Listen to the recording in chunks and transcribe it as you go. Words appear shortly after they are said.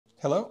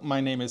Hello, my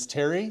name is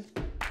Terry.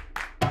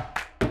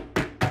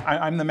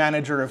 I'm the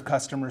manager of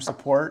customer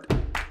support.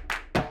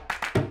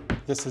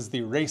 This is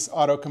the Race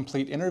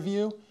Autocomplete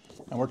interview,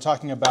 and we're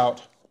talking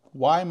about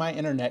why my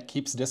internet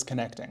keeps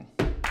disconnecting.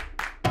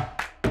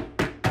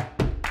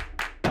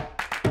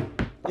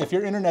 If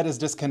your internet is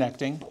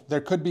disconnecting, there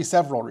could be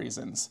several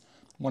reasons.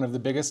 One of the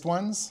biggest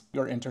ones,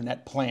 your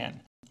internet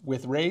plan.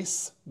 With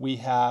Race, we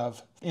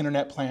have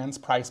internet plans,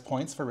 price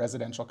points for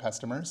residential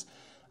customers.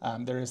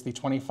 There is the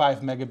 25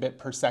 megabit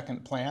per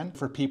second plan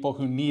for people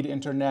who need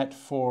internet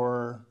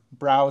for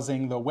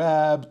browsing the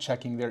web,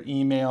 checking their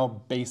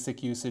email,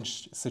 basic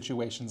usage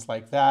situations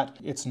like that.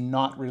 It's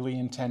not really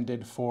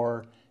intended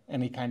for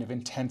any kind of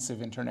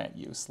intensive internet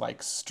use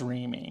like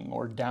streaming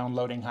or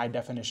downloading high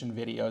definition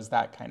videos,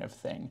 that kind of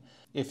thing.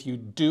 If you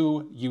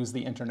do use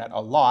the internet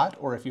a lot,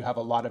 or if you have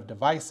a lot of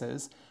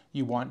devices,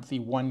 you want the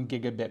 1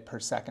 gigabit per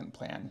second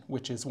plan,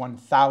 which is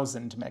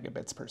 1,000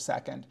 megabits per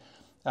second.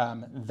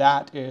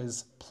 That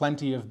is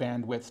plenty of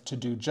bandwidth to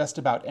do just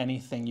about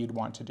anything you'd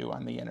want to do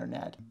on the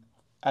internet.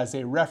 As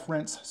a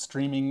reference,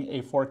 streaming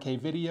a 4K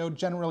video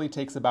generally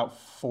takes about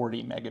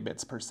 40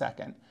 megabits per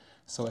second.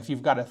 So if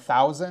you've got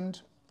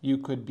 1,000, you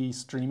could be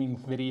streaming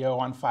video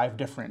on 5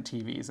 different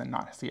TVs and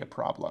not see a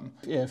problem.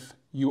 If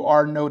you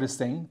are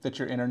noticing that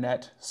your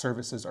internet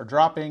services are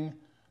dropping,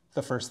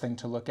 the first thing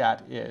to look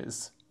at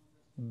is,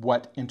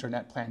 what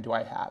internet plan do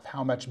I have?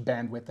 How much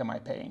bandwidth am I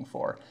paying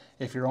for?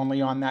 If you're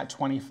only on that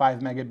 25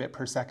 megabit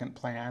per second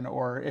plan,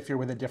 or if you're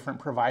with a different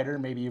provider,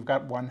 maybe you've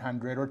got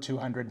 100 or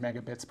 200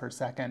 megabits per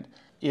second.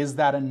 Is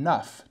that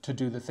enough to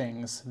do the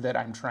things that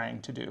I'm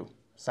trying to do?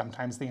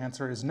 Sometimes the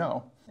answer is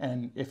no.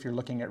 And if you're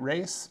looking at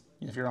Race,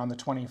 if you're on the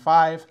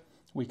 25,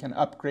 we can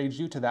upgrade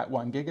you to that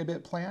 1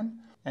 gigabit plan.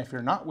 And if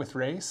you're not with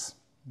Race,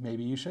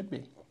 maybe you should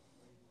be.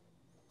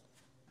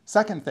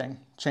 Second thing,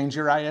 change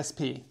your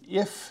ISP.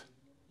 If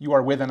you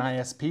are with an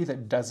ISP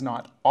that does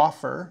not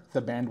offer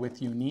the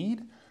bandwidth you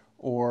need,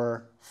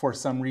 or for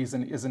some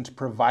reason isn't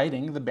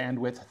providing the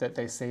bandwidth that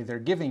they say they're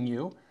giving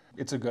you,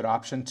 it's a good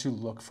option to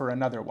look for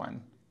another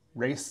one.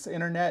 Race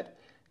Internet,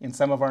 in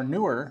some of our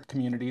newer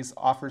communities,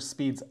 offers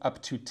speeds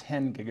up to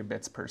 10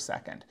 gigabits per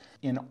second.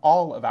 In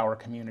all of our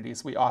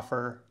communities, we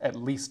offer at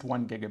least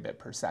 1 gigabit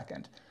per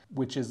second,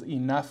 which is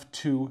enough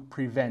to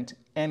prevent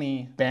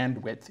any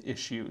bandwidth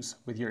issues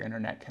with your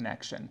internet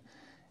connection.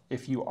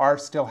 If you are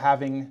still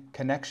having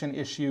connection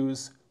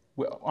issues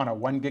on a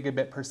 1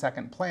 gigabit per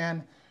second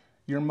plan,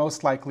 you're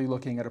most likely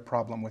looking at a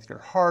problem with your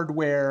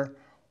hardware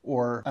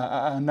or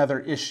another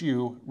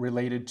issue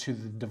related to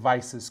the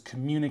devices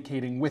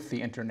communicating with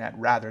the internet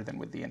rather than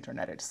with the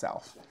internet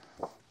itself.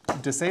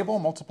 Disable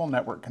multiple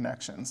network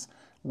connections.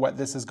 What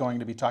this is going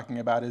to be talking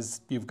about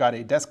is you've got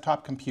a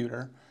desktop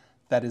computer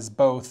that is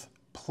both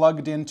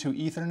plugged into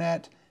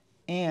Ethernet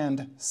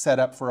and set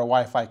up for a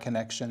Wi-Fi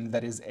connection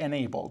that is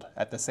enabled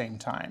at the same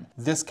time.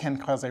 This can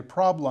cause a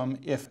problem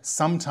if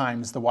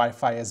sometimes the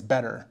Wi-Fi is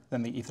better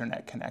than the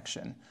Ethernet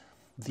connection.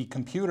 The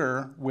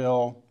computer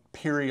will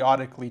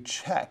periodically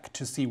check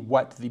to see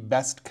what the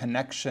best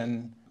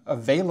connection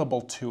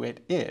available to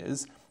it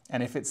is,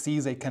 and if it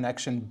sees a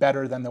connection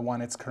better than the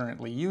one it's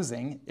currently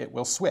using, it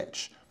will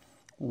switch.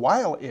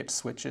 While it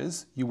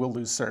switches, you will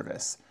lose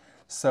service.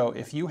 So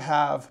if you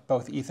have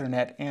both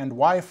Ethernet and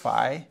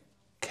Wi-Fi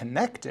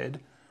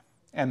connected,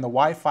 and the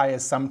Wi-Fi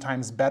is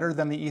sometimes better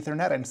than the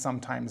Ethernet and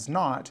sometimes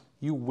not,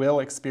 you will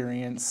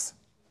experience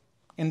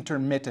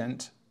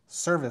intermittent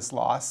service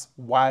loss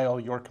while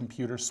your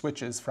computer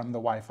switches from the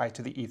Wi-Fi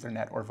to the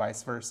Ethernet or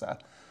vice versa.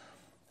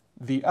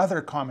 The other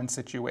common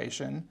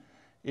situation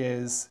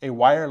is a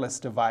wireless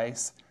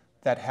device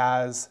that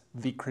has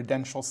the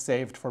credentials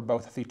saved for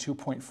both the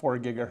 2.4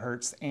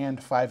 gigahertz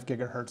and 5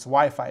 gigahertz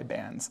Wi-Fi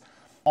bands.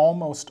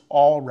 Almost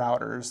all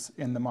routers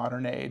in the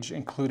modern age,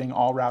 including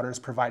all routers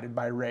provided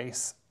by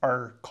Race,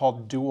 are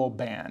called dual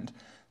band.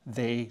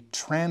 They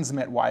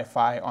transmit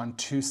Wi-Fi on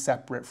 2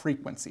 separate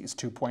frequencies,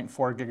 2.4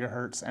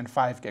 gigahertz and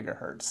 5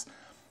 gigahertz.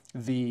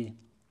 The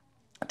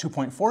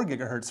 2.4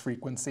 gigahertz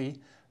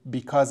frequency,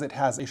 because it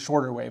has a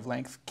shorter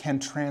wavelength, can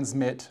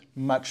transmit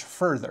much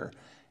further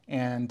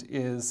and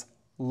is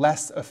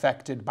less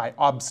affected by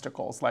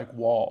obstacles like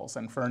walls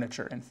and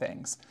furniture and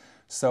things.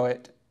 So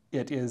it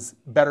is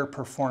better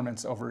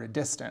performance over a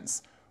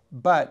distance.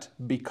 But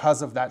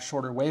because of that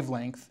shorter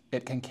wavelength,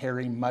 it can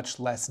carry much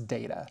less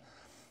data.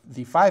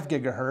 The 5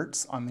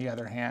 gigahertz, on the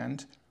other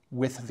hand,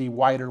 with the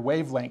wider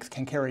wavelength,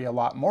 can carry a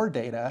lot more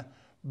data,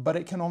 but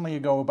it can only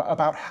go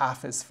about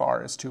half as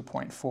far as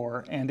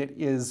 2.4, and it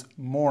is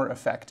more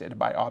affected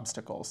by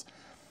obstacles.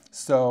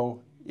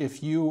 So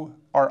if you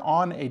are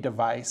on a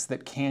device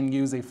that can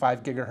use a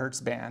 5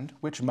 gigahertz band,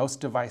 which most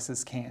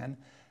devices can,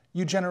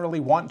 you generally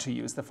want to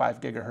use the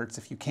 5 gigahertz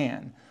if you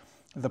can.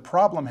 The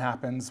problem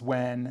happens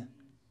when,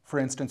 for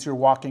instance, you're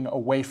walking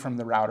away from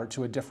the router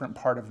to a different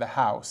part of the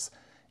house,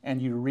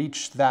 and you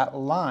reach that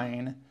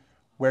line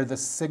where the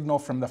signal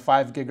from the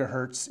 5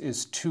 gigahertz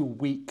is too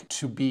weak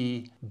to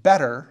be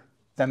better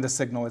than the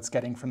signal it's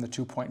getting from the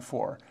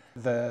 2.4.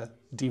 The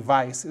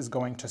device is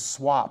going to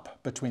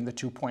swap between the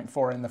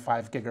 2.4 and the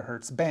 5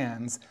 gigahertz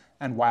bands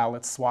and while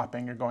it's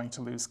swapping, you're going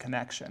to lose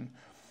connection.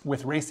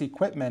 With race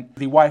equipment,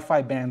 the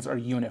Wi-Fi bands are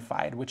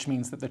unified, which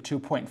means that the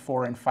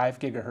 2.4 and 5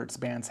 gigahertz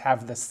bands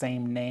have the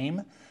same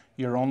name.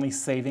 You're only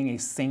saving a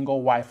single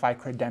Wi-Fi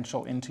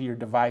credential into your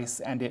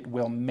device, and it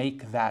will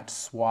make that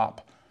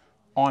swap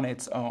on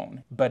its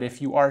own. But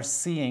if you are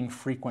seeing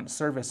frequent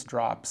service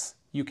drops,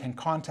 you can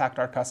contact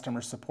our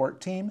customer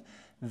support team.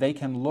 They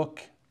can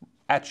look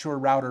at your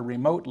router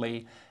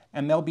remotely,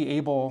 and they'll be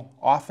able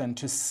often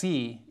to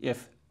see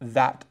if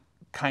that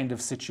kind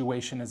of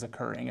situation is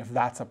occurring, if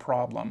that's a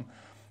problem.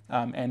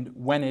 And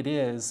when it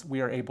is,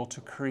 we are able to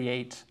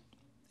create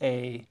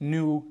a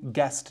new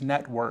guest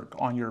network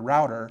on your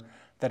router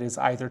that is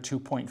either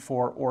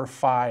 2.4 or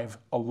 5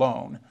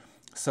 alone,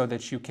 so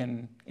that you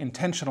can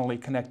intentionally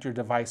connect your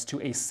device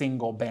to a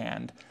single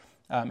band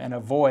and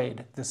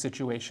avoid the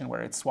situation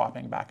where it's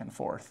swapping back and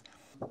forth.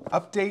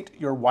 Update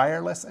your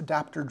wireless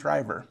adapter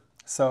driver.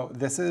 So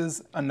this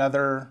is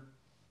another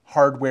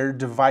hardware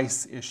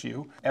device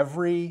issue.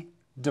 Every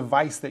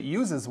device that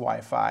uses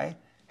Wi-Fi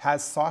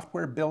has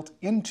software built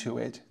into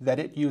it that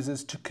it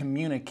uses to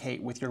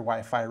communicate with your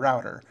Wi-Fi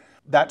router.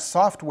 That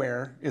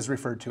software is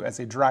referred to as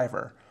a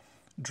driver.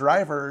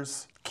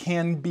 Drivers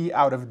can be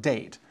out of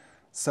date.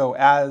 So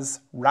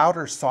as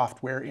router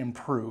software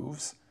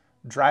improves,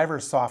 driver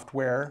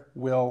software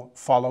will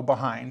follow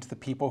behind. The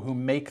people who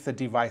make the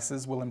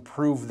devices will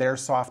improve their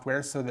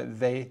software so that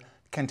they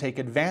can take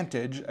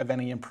advantage of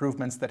any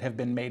improvements that have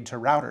been made to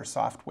router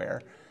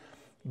software.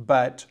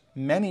 But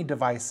many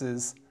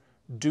devices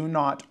do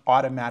not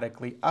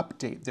automatically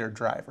update their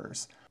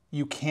drivers.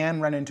 You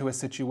can run into a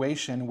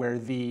situation where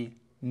the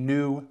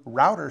new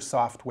router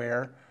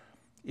software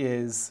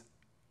is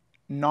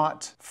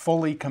not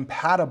fully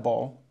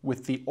compatible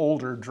with the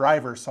older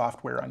driver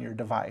software on your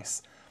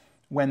device.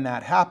 When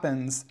that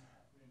happens,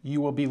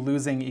 you will be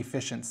losing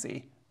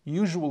efficiency.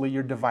 Usually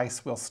your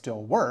device will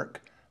still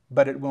work,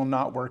 but it will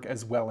not work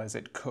as well as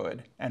it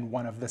could. And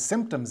one of the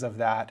symptoms of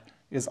that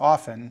is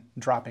often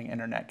dropping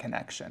internet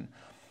connection.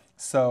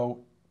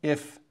 So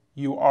if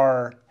you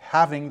are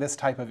having this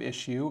type of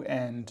issue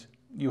and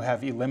you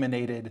have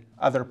eliminated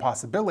other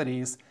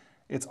possibilities,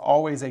 it's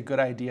always a good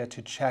idea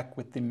to check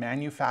with the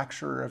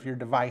manufacturer of your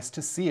device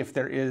to see if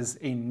there is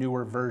a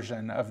newer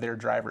version of their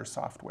driver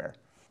software.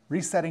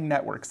 Resetting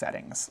network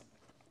settings.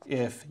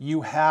 If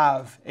you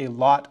have a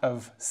lot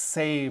of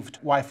saved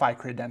Wi-Fi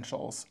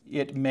credentials,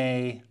 it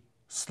may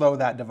slow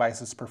that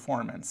device's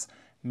performance.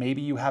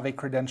 Maybe you have a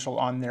credential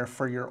on there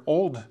for your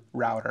old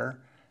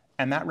router,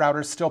 and that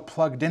router's still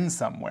plugged in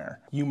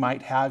somewhere. You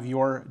might have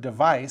your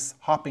device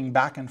hopping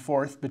back and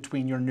forth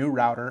between your new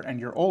router and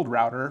your old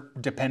router,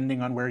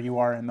 depending on where you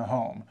are in the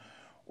home.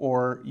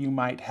 Or you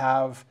might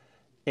have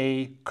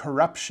a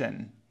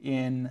corruption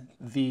in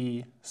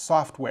the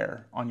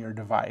software on your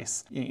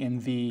device, in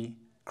the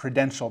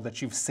credential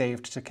that you've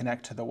saved to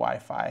connect to the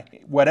Wi-Fi.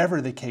 Whatever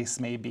the case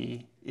may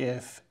be,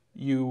 if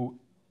you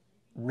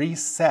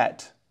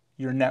reset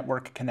your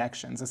network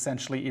connections,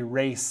 essentially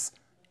erase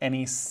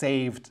any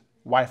saved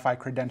Wi-Fi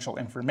credential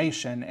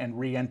information and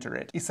re-enter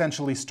it,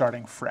 essentially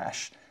starting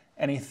fresh.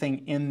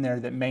 Anything in there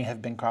that may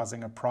have been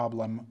causing a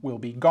problem will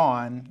be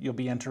gone. You'll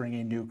be entering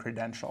a new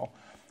credential.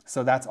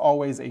 So that's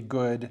always a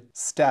good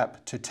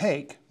step to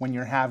take when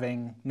you're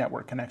having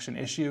network connection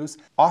issues,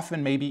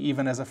 often maybe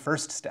even as a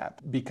first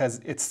step,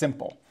 because it's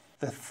simple.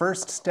 The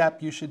first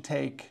step you should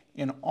take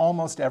in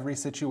almost every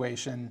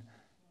situation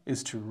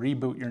is to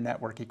reboot your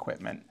network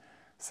equipment.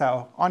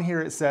 So on here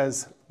it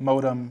says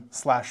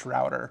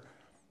modem/router.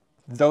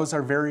 Those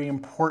are very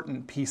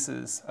important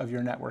pieces of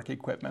your network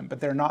equipment, but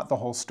they're not the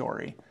whole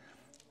story.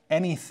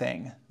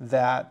 Anything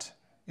that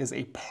is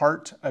a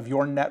part of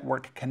your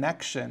network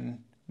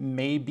connection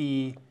may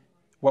be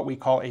what we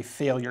call a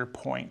failure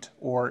point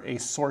or a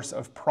source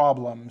of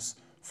problems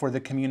for the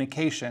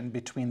communication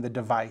between the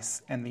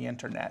device and the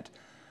internet.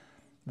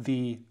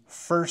 The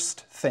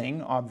first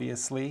thing,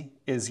 obviously,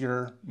 is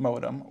your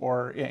modem,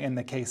 or in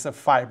the case of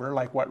fiber,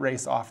 like what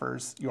Race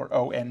offers, your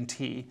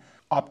ONT,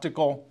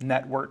 optical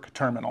network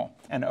terminal.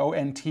 An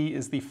ONT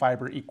is the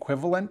fiber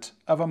equivalent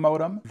of a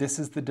modem. This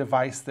is the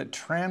device that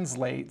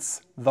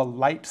translates the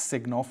light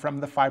signal from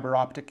the fiber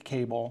optic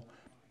cable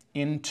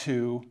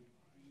into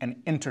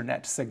an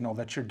internet signal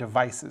that your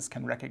devices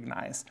can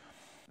recognize.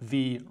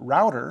 The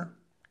router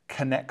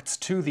connects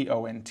to the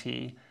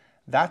ONT.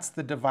 That's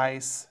the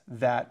device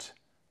that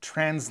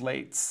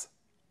translates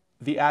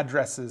the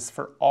addresses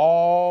for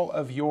all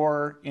of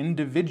your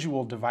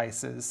individual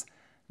devices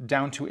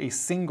down to a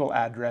single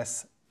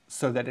address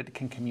so that it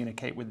can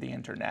communicate with the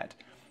internet.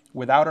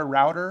 Without a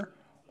router,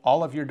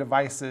 all of your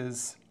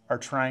devices are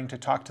trying to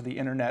talk to the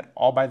internet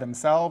all by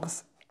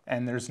themselves,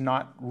 and there's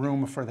not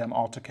room for them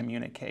all to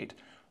communicate.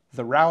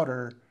 The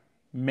router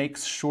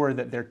makes sure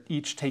that they're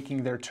each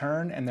taking their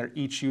turn and they're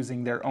each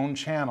using their own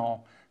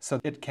channel so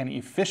it can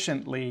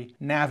efficiently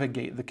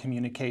navigate the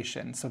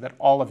communication so that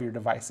all of your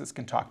devices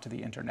can talk to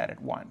the internet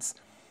at once.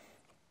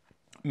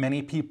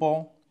 Many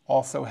people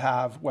also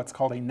have what's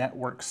called a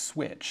network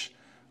switch,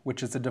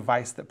 which is a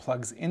device that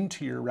plugs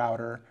into your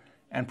router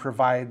and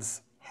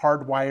provides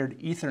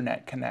hardwired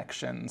Ethernet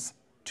connections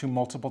to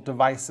multiple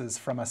devices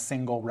from a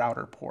single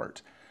router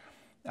port.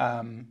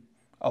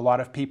 A lot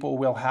of people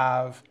will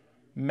have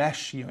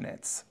mesh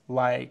units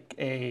like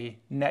a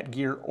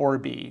Netgear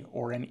Orbi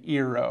or an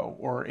Eero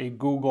or a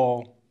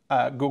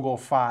Google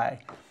Fi.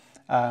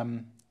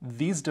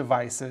 These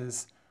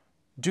devices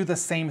do the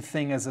same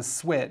thing as a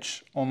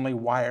switch, only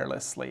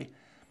wirelessly.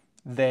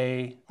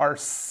 They are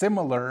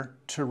similar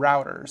to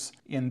routers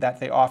in that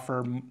they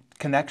offer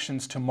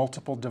connections to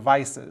multiple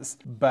devices,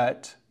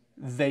 but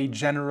they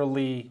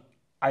generally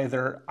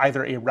either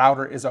a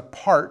router is a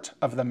part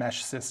of the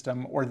mesh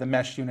system or the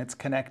mesh units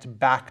connect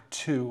back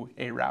to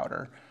a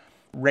router.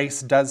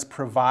 Race does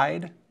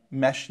provide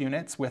mesh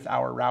units with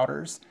our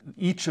routers.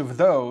 Each of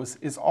those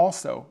is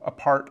also a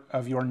part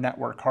of your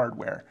network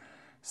hardware.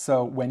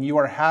 So when you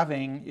are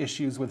having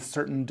issues with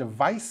certain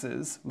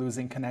devices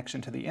losing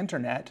connection to the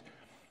internet,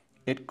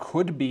 it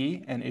could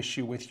be an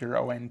issue with your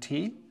ONT,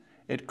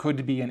 it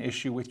could be an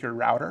issue with your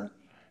router,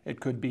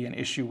 it could be an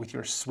issue with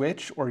your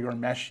switch or your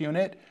mesh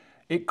unit,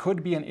 it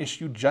could be an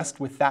issue just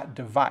with that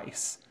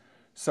device.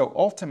 So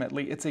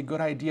ultimately, it's a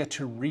good idea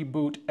to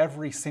reboot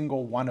every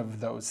single one of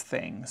those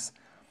things.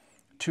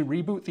 To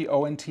reboot the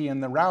ONT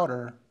and the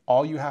router,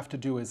 all you have to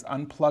do is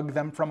unplug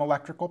them from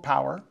electrical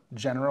power,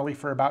 generally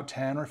for about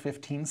 10 or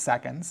 15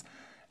 seconds,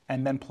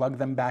 and then plug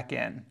them back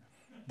in.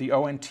 The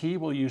ONT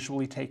will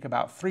usually take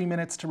about 3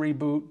 minutes to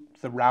reboot,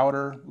 the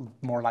router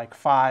more like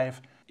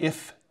 5.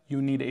 If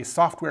you need a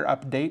software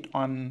update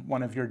on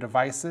one of your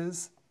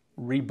devices,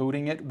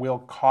 rebooting it will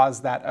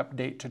cause that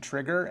update to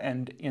trigger,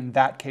 and in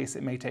that case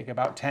it may take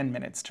about 10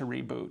 minutes to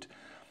reboot.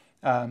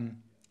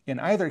 In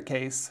either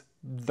case,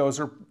 those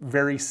are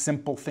very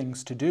simple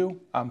things to do.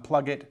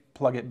 Unplug it,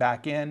 plug it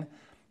back in,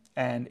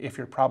 and if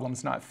your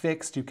problem's not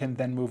fixed, you can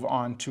then move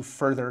on to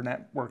further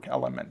network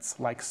elements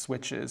like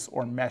switches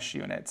or mesh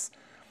units.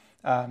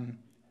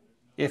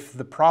 If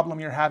the problem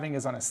you're having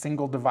is on a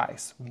single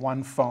device,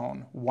 one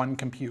phone, one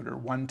computer,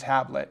 one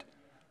tablet,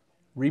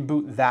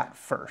 reboot that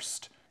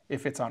first.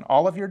 If it's on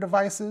all of your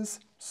devices,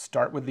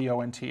 start with the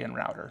ONT and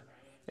router.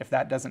 If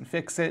that doesn't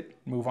fix it,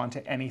 move on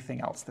to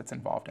anything else that's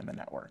involved in the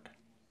network.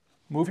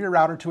 Move your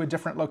router to a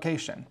different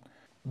location.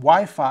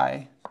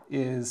 Wi-Fi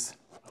is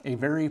a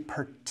very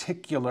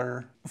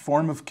particular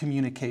form of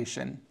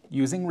communication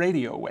using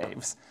radio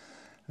waves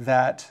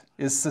that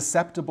is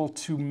susceptible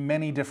to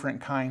many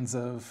different kinds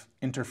of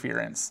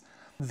interference.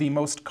 The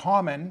most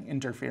common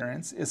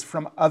interference is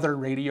from other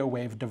radio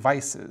wave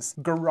devices,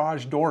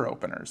 garage door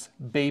openers,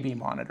 baby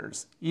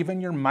monitors, even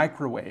your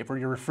microwave or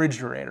your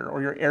refrigerator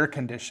or your air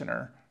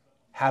conditioner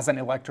has an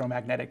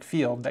electromagnetic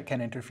field that can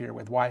interfere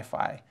with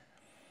Wi-Fi.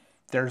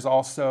 There's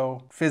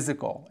also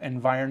physical,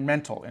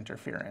 environmental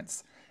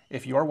interference.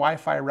 If your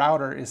Wi-Fi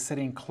router is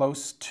sitting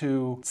close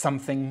to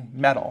something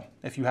metal,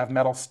 if you have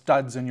metal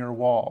studs in your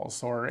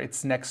walls, or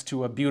it's next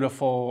to a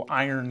beautiful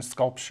iron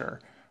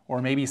sculpture,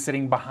 or maybe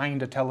sitting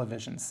behind a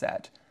television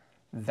set,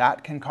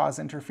 that can cause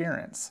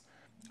interference.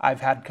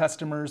 I've had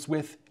customers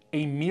with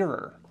a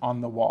mirror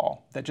on the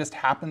wall that just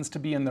happens to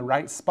be in the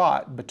right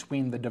spot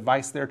between the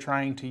device they're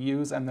trying to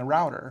use and the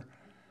router.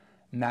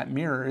 And that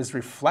mirror is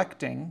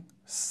reflecting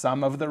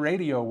some of the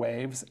radio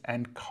waves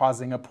and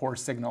causing a poor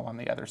signal on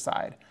the other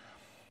side.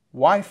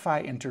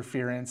 Wi-Fi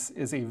interference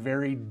is a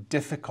very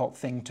difficult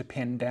thing to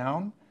pin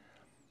down,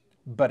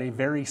 but a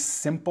very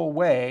simple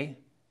way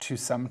to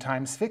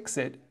sometimes fix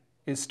it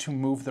is to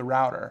move the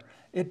router.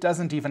 It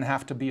doesn't even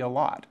have to be a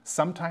lot.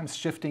 Sometimes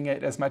shifting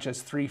it as much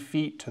as 3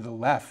 feet to the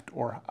left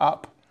or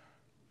up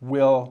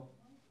will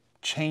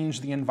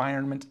change the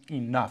environment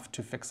enough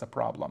to fix a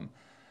problem.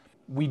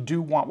 We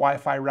do want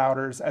Wi-Fi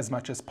routers as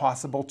much as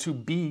possible to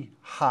be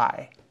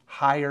high.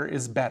 Higher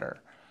is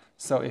better.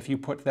 So if you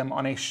put them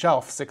on a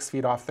shelf 6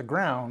 feet off the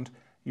ground,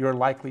 you're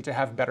likely to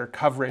have better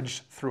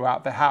coverage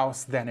throughout the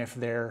house than if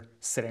they're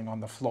sitting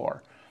on the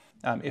floor.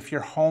 If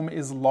your home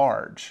is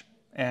large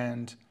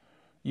and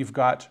you've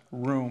got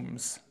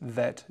rooms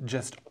that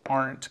just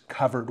aren't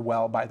covered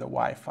well by the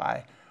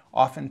Wi-Fi,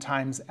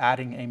 oftentimes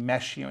adding a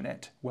mesh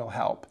unit will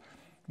help.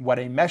 What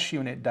a mesh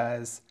unit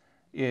does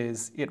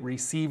is it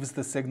receives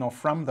the signal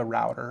from the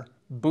router,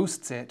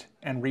 boosts it,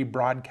 and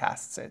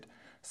rebroadcasts it.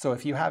 So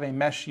if you have a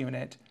mesh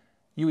unit,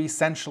 you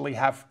essentially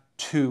have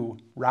 2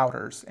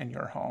 routers in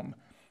your home,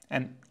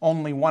 and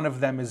only one of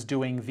them is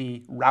doing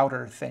the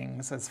router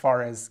things as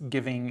far as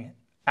giving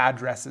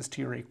addresses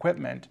to your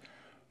equipment,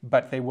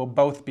 but they will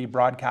both be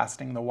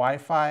broadcasting the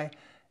Wi-Fi,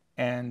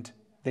 and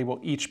they will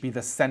each be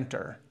the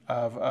center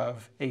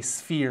of a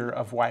sphere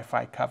of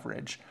Wi-Fi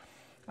coverage.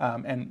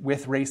 And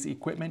with Race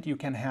equipment, you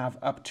can have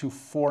up to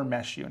 4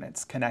 mesh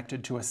units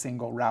connected to a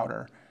single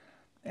router.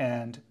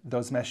 And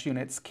those mesh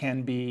units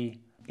can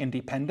be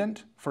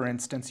independent. For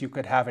instance, you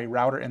could have a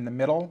router in the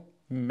middle,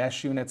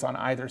 mesh units on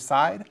either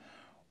side,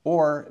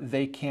 or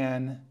they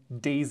can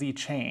daisy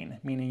chain,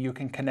 meaning you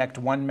can connect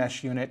one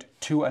mesh unit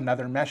to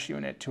another mesh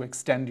unit to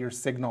extend your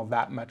signal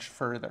that much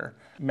further.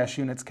 Mesh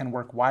units can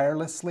work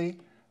wirelessly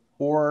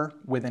or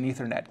with an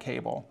Ethernet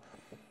cable.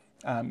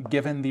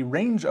 Given the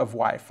range of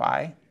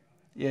Wi-Fi,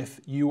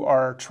 If you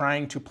are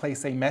trying to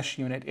place a mesh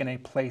unit in a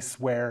place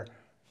where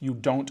you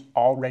don't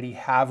already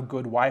have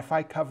good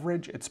Wi-Fi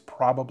coverage, it's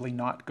probably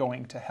not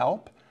going to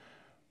help.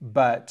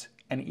 But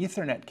an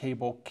Ethernet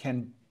cable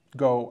can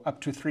go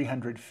up to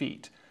 300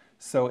 feet.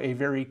 So a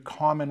very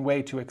common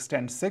way to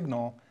extend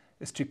signal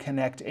is to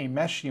connect a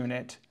mesh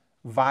unit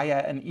via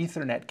an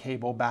Ethernet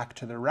cable back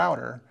to the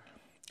router,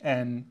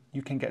 and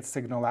you can get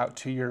signal out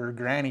to your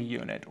granny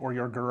unit or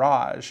your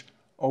garage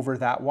over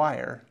that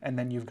wire, and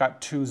then you've got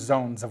two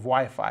zones of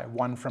Wi-Fi,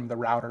 one from the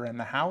router in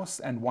the house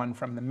and one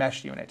from the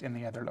mesh unit in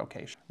the other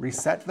location.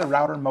 Reset the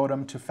router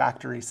modem to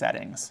factory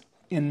settings.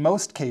 In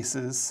most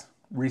cases,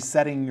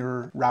 resetting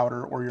your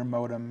router or your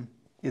modem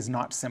is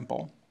not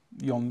simple.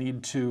 You'll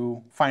need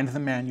to find the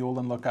manual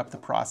and look up the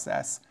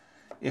process.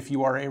 If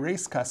you are a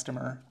race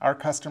customer, our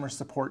customer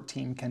support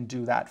team can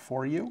do that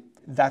for you.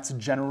 That's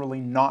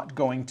generally not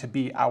going to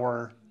be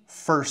our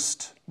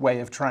first way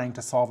of trying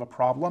to solve a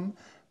problem,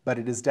 but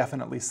it is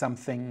definitely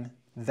something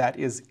that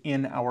is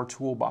in our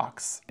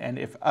toolbox. And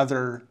if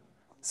other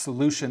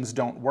solutions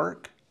don't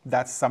work,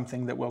 that's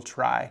something that we'll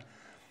try.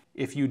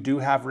 If you do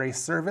have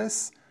race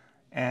service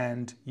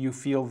and you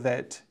feel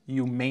that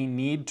you may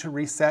need to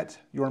reset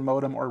your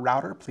modem or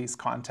router, please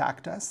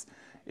contact us.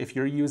 If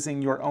you're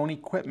using your own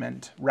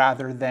equipment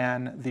rather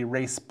than the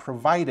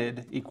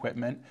race-provided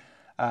equipment,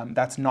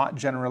 that's not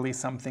generally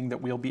something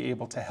that we'll be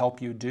able to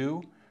help you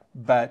do,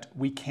 but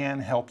we can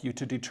help you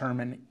to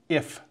determine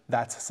if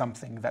that's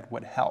something that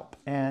would help.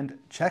 And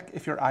check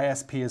if your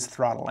ISP is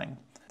throttling.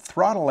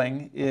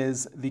 Throttling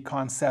is the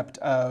concept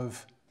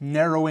of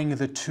narrowing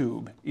the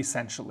tube,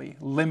 essentially,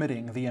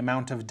 limiting the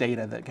amount of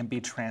data that can be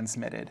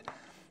transmitted.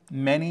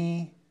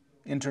 Many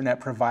internet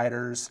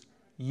providers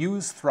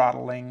use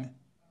throttling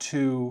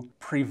to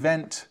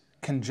prevent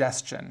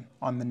congestion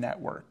on the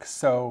network.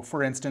 So,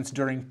 for instance,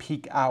 during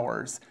peak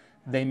hours,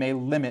 they may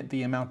limit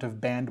the amount of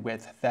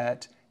bandwidth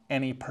that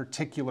any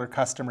particular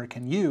customer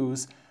can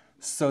use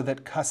so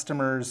that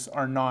customers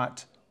are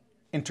not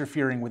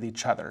interfering with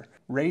each other.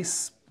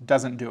 Race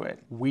doesn't do it.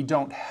 We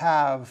don't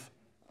have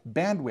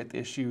bandwidth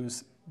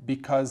issues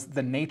because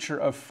the nature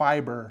of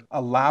fiber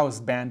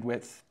allows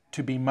bandwidth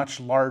to be much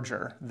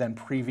larger than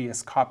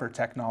previous copper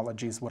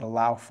technologies would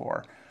allow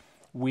for.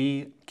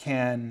 We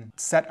can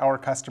set our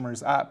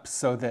customers up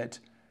so that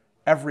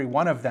every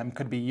one of them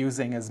could be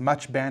using as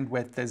much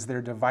bandwidth as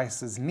their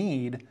devices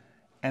need,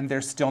 and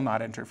they're still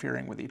not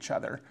interfering with each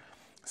other.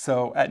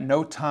 So at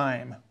no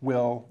time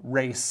will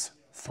race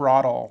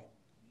throttle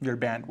your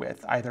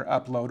bandwidth, either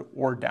upload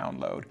or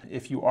download.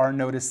 If you are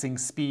noticing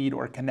speed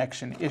or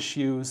connection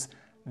issues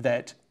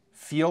that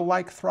feel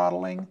like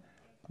throttling,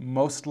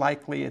 most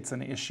likely it's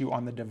an issue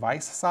on the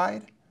device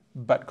side,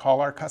 but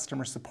call our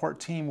customer support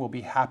team. We'll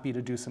be happy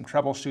to do some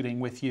troubleshooting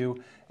with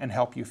you and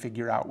help you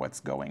figure out what's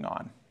going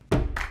on.